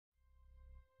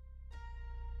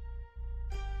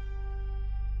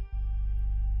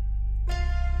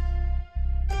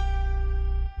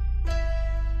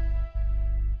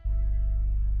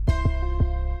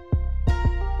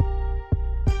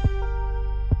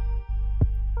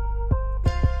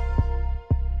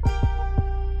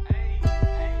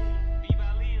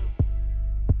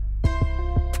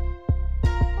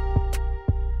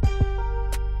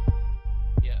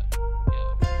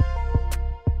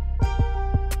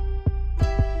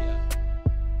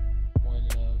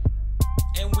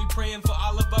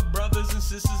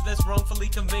narcissists that's wrongfully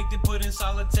convicted, put in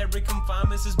solitary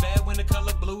confinements. It's bad when the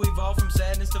color blue evolved from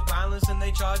sadness to violence, and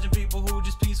they charging people who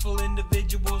just peaceful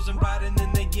individuals and right, and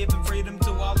then they giving freedom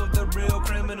to all of the real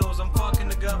criminals. I'm fucking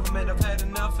the government, I've had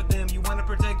enough of them. You wanna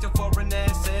protect your foreign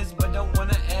assets, but don't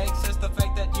wanna access the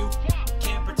fact that you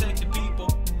can't protect the people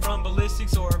from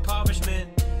ballistics or impoverishment.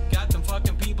 Got them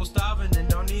fucking people starving and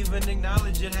don't even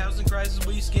acknowledge it. Housing crisis,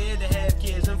 we scared to have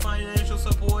kids, and financial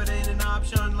support ain't an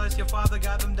option unless your father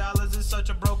got them dollars. It's such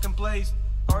a broken place.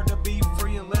 Hard to be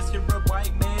free unless you're a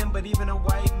white man, but even a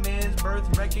white man's birth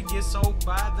record gets sold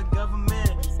by the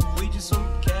government. We just some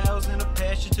cows in a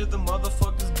pasture to the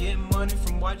motherfuckers getting money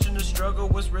from watching the struggle.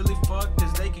 What's really fucked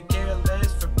is they could care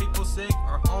less for people sick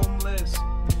or homeless.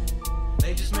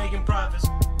 They just making profits.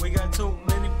 We got too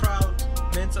many problems.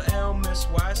 Mental ailments,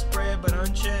 widespread but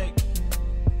unchecked.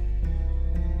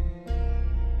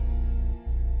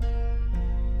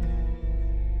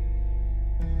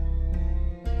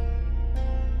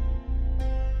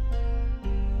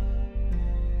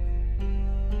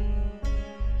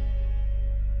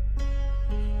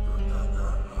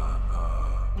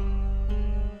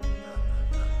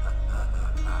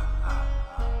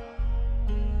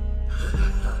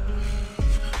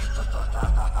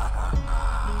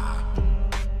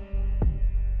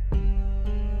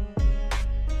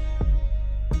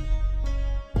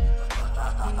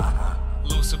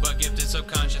 But gifted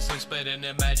subconsciously split and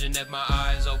imagine if my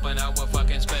eyes open, I would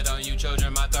fucking spit on you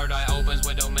children. My third eye opens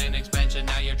with domain expansion.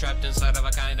 Now you're trapped inside of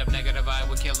a kind of negative eye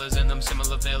with killers and them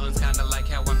similar villains. Kinda like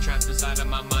how I'm trapped inside of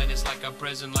my mind. It's like a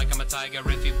prison, like I'm a tiger.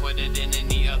 If you put it in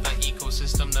any other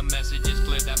ecosystem, the message is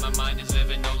clear that my mind is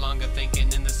vivid. No longer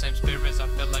thinking in the same spirits. I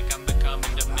feel like I'm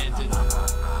becoming demented.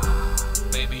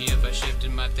 Maybe if I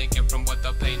shifted my thinking from what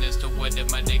the pain is to what if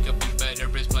my day could be better.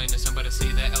 It's plain and simple to see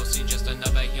that LC just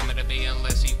another human to be,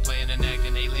 unless he's playing an act,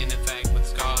 an alien in fact, with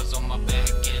scars on my back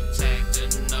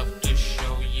intact enough to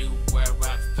show you where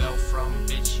I fell from.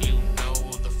 Bitch, you know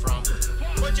the from.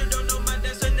 But you don't know my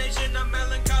destination. I'm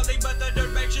melancholy, but the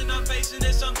direction I'm facing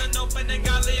is something open and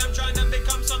godly. I'm trying to